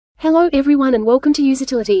Hello everyone and welcome to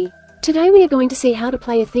Usitility. Today we are going to see how to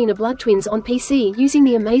play ATHENA Blood Twins on PC using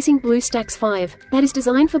the amazing BlueStacks 5, that is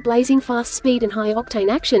designed for blazing fast speed and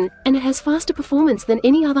high-octane action, and it has faster performance than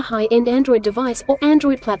any other high-end Android device or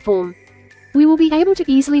Android platform. We will be able to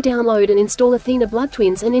easily download and install ATHENA Blood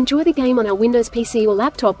Twins and enjoy the game on our Windows PC or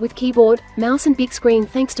laptop with keyboard, mouse and big screen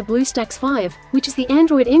thanks to BlueStacks 5, which is the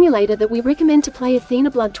Android emulator that we recommend to play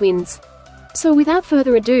ATHENA Blood Twins. So without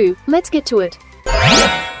further ado, let's get to it.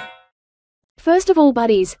 First of all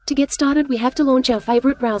buddies, to get started we have to launch our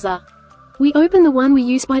favorite browser. We open the one we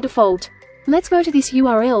use by default. Let's go to this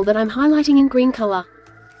URL that I'm highlighting in green color.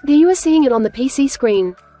 There you are seeing it on the PC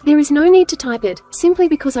screen. There is no need to type it, simply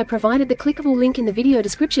because I provided the clickable link in the video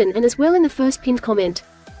description and as well in the first pinned comment.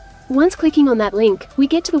 Once clicking on that link, we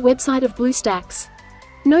get to the website of BlueStacks.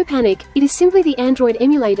 No panic, it is simply the Android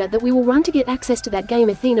emulator that we will run to get access to that game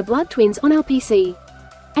ATHENA Blood Twins on our PC.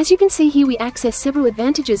 As you can see here we access several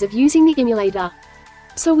advantages of using the emulator.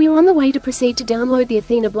 So we are on the way to proceed to download the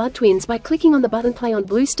ATHENA Blood Twins by clicking on the button play on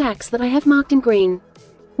BlueStacks that I have marked in green.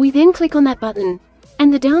 We then click on that button.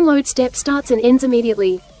 And the download step starts and ends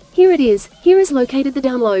immediately. Here it is, here is located the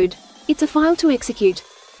download. It's a file to execute.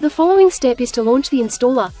 The following step is to launch the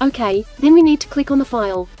installer, okay, then we need to click on the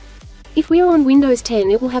file. If we are on Windows 10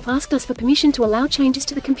 it will have asked us for permission to allow changes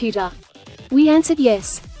to the computer. We answered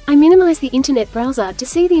yes. I minimize the internet browser to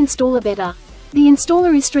see the installer better. The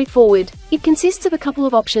installer is straightforward. It consists of a couple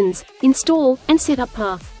of options, install, and setup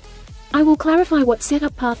path. I will clarify what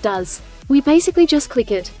setup path does. We basically just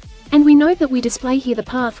click it. And we note that we display here the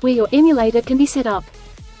path where your emulator can be set up.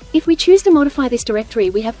 If we choose to modify this directory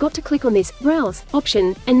we have got to click on this browse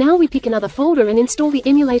option, and now we pick another folder and install the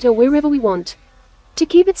emulator wherever we want. To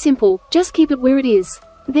keep it simple, just keep it where it is.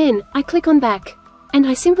 Then, I click on back. And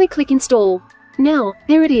I simply click install. Now,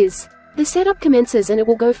 there it is. The setup commences and it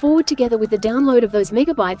will go forward together with the download of those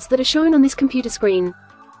megabytes that are shown on this computer screen.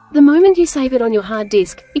 The moment you save it on your hard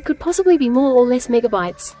disk, it could possibly be more or less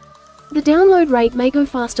megabytes. The download rate may go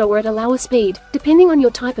faster or at a lower speed, depending on your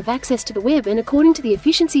type of access to the web and according to the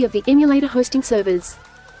efficiency of the emulator hosting servers.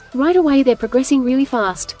 Right away they're progressing really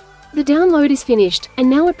fast. The download is finished, and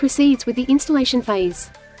now it proceeds with the installation phase.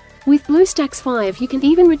 With BlueStacks 5 you can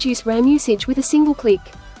even reduce RAM usage with a single click.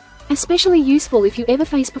 Especially useful if you ever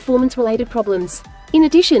face performance-related problems. In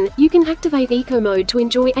addition, you can activate Eco Mode to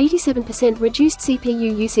enjoy 87% reduced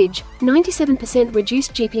CPU usage, 97%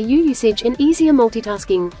 reduced GPU usage and easier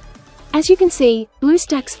multitasking. As you can see,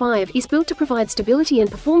 BlueStacks 5 is built to provide stability and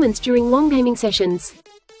performance during long gaming sessions.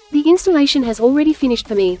 The installation has already finished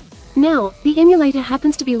for me. Now, the emulator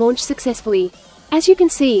happens to be launched successfully. As you can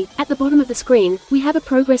see, at the bottom of the screen, we have a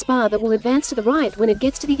progress bar that will advance to the right when it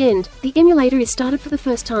gets to the end. The emulator is started for the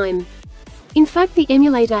first time. In fact, the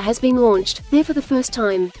emulator has been launched, there for the first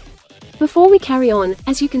time. Before we carry on,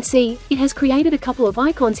 as you can see, it has created a couple of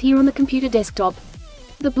icons here on the computer desktop.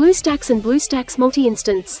 The BlueStacks and BlueStacks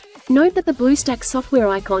multi-instance. Note that the BlueStacks software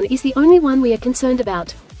icon is the only one we are concerned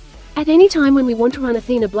about. At any time when we want to run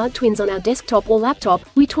ATHENA Blood Twins on our desktop or laptop,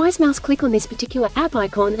 we twice mouse click on this particular app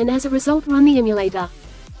icon and as a result run the emulator.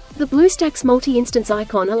 The BlueStacks multi-instance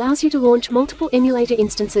icon allows you to launch multiple emulator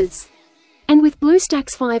instances. And with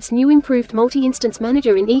BlueStacks 5's new improved multi-instance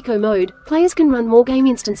manager in Eco Mode, players can run more game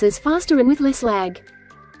instances faster and with less lag.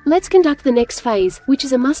 Let's conduct the next phase, which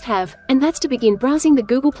is a must-have, and that's to begin browsing the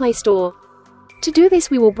Google Play Store. To do this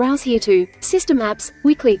we will browse here to System Apps,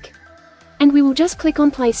 we click. And we will just click on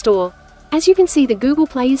Play Store. As you can see the Google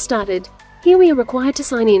Play is started. Here we are required to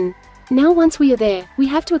sign in. Now once we are there, we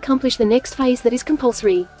have to accomplish the next phase that is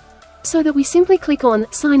compulsory. So that we simply click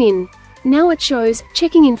on Sign In. Now it shows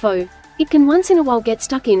Checking Info. It can once in a while get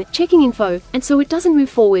stuck in Checking Info, and so it doesn't move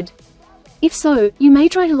forward. If so, you may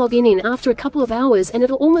try to log in after a couple of hours and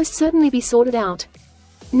it'll almost certainly be sorted out.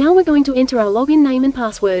 Now we're going to enter our login name and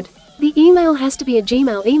password. The email has to be a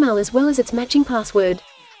Gmail email as well as its matching password.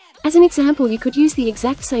 As an example you could use the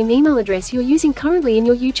exact same email address you're using currently in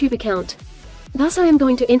your YouTube account. Thus I am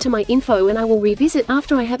going to enter my info and I will revisit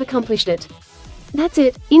after I have accomplished it. That's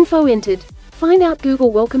it, info entered. Find out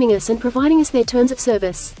Google welcoming us and providing us their terms of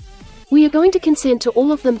service. We are going to consent to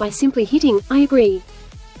all of them by simply hitting, I agree.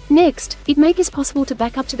 Next, it makes it possible to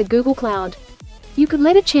back up to the Google Cloud. You could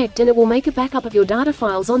let it checked and it will make a backup of your data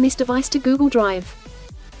files on this device to Google Drive.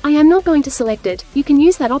 I am not going to select it, you can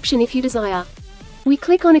use that option if you desire. We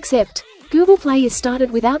click on Accept. Google Play is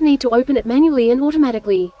started without need to open it manually and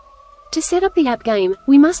automatically. To set up the app game,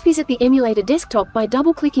 we must visit the emulator desktop by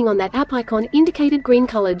double-clicking on that app icon indicated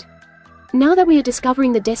green-colored. Now that we are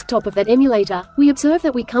discovering the desktop of that emulator, we observe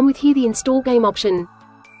that we come with here the Install Game option.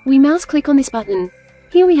 We mouse click on this button.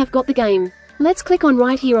 Here we have got the game. Let's click on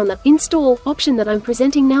right here on the Install option that I'm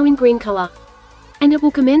presenting now in green color. And it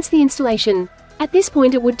will commence the installation. At this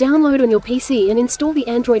point it would download on your PC and install the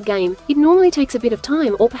Android game. It normally takes a bit of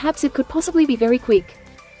time, or perhaps it could possibly be very quick.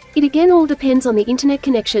 It again all depends on the internet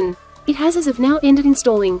connection. It has as of now ended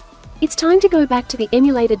installing. It's time to go back to the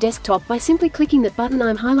emulator desktop by simply clicking that button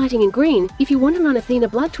I'm highlighting in green, if you want to run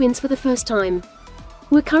ATHENA Blood Twins for the first time.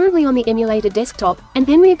 We're currently on the emulator desktop, and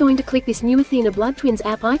then we are going to click this new ATHENA Blood Twins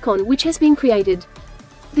app icon which has been created.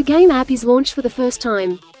 The game app is launched for the first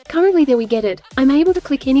time. Currently there we get it. I'm able to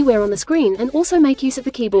click anywhere on the screen and also make use of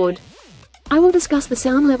the keyboard. I will discuss the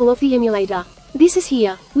sound level of the emulator. This is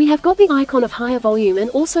here. We have got the icon of higher volume and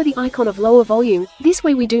also the icon of lower volume. This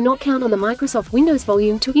way we do not count on the Microsoft Windows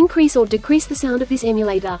volume to increase or decrease the sound of this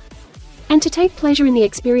emulator. And to take pleasure in the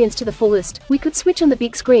experience to the fullest, we could switch on the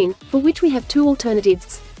big screen, for which we have two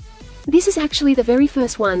alternatives. This is actually the very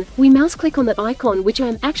first one. We mouse click on that icon which I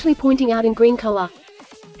am actually pointing out in green color.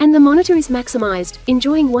 And the monitor is maximized,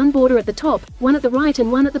 enjoying one border at the top, one at the right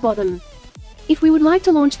and one at the bottom. If we would like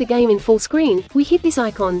to launch the game in full screen, we hit this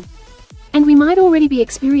icon. And we might already be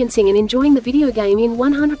experiencing and enjoying the video game in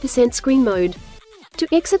 100% screen mode. To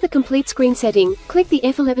exit the complete screen setting, click the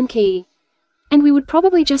F11 key. And we would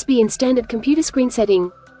probably just be in standard computer screen setting.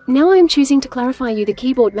 Now I am choosing to clarify you the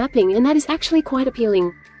keyboard mapping, and that is actually quite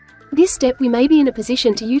appealing. This step we may be in a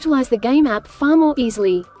position to utilize the game app far more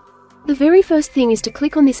easily. The very first thing is to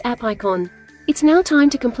click on this app icon. It's now time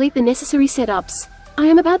to complete the necessary setups. I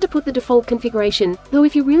am about to put the default configuration, though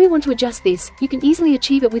if you really want to adjust this, you can easily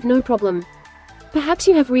achieve it with no problem. Perhaps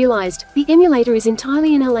you have realized, the emulator is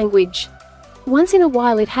entirely in our language. Once in a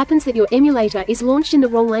while it happens that your emulator is launched in the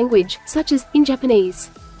wrong language, such as in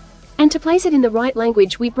Japanese. And to place it in the right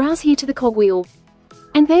language we browse here to the cogwheel.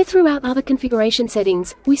 And there throughout other configuration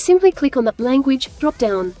settings, we simply click on the Language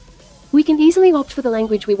drop-down. We can easily opt for the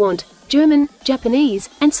language we want, German, Japanese,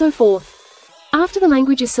 and so forth. After the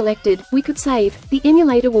language is selected, we could save, the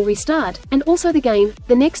emulator will restart, and also the game,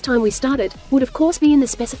 the next time we start it, would of course be in the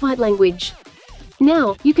specified language.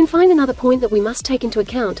 Now, you can find another point that we must take into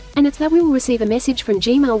account, and it's that we will receive a message from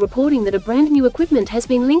Gmail reporting that a brand new equipment has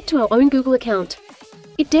been linked to our own Google account.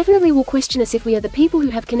 It definitely will question us if we are the people who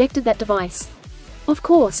have connected that device. Of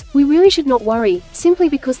course, we really should not worry, simply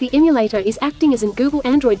because the emulator is acting as an Google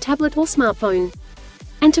Android tablet or smartphone.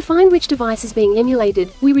 And to find which device is being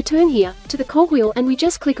emulated, we return here, to the cogwheel, and we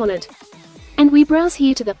just click on it. And we browse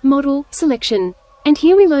here to the Model selection. And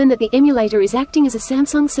here we learn that the emulator is acting as a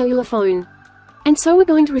Samsung cellular phone. And so we're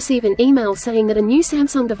going to receive an email saying that a new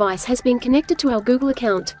Samsung device has been connected to our Google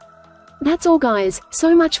account. That's all guys,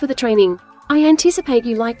 so much for the training. I anticipate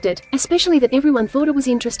you liked it, especially that everyone thought it was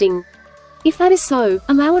interesting. If that is so,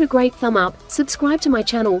 allow it a great thumb up, subscribe to my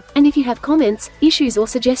channel, and if you have comments, issues or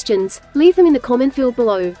suggestions, leave them in the comment field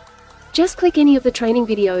below. Just click any of the training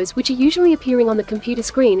videos which are usually appearing on the computer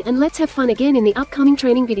screen, and let's have fun again in the upcoming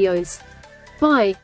training videos. Bye.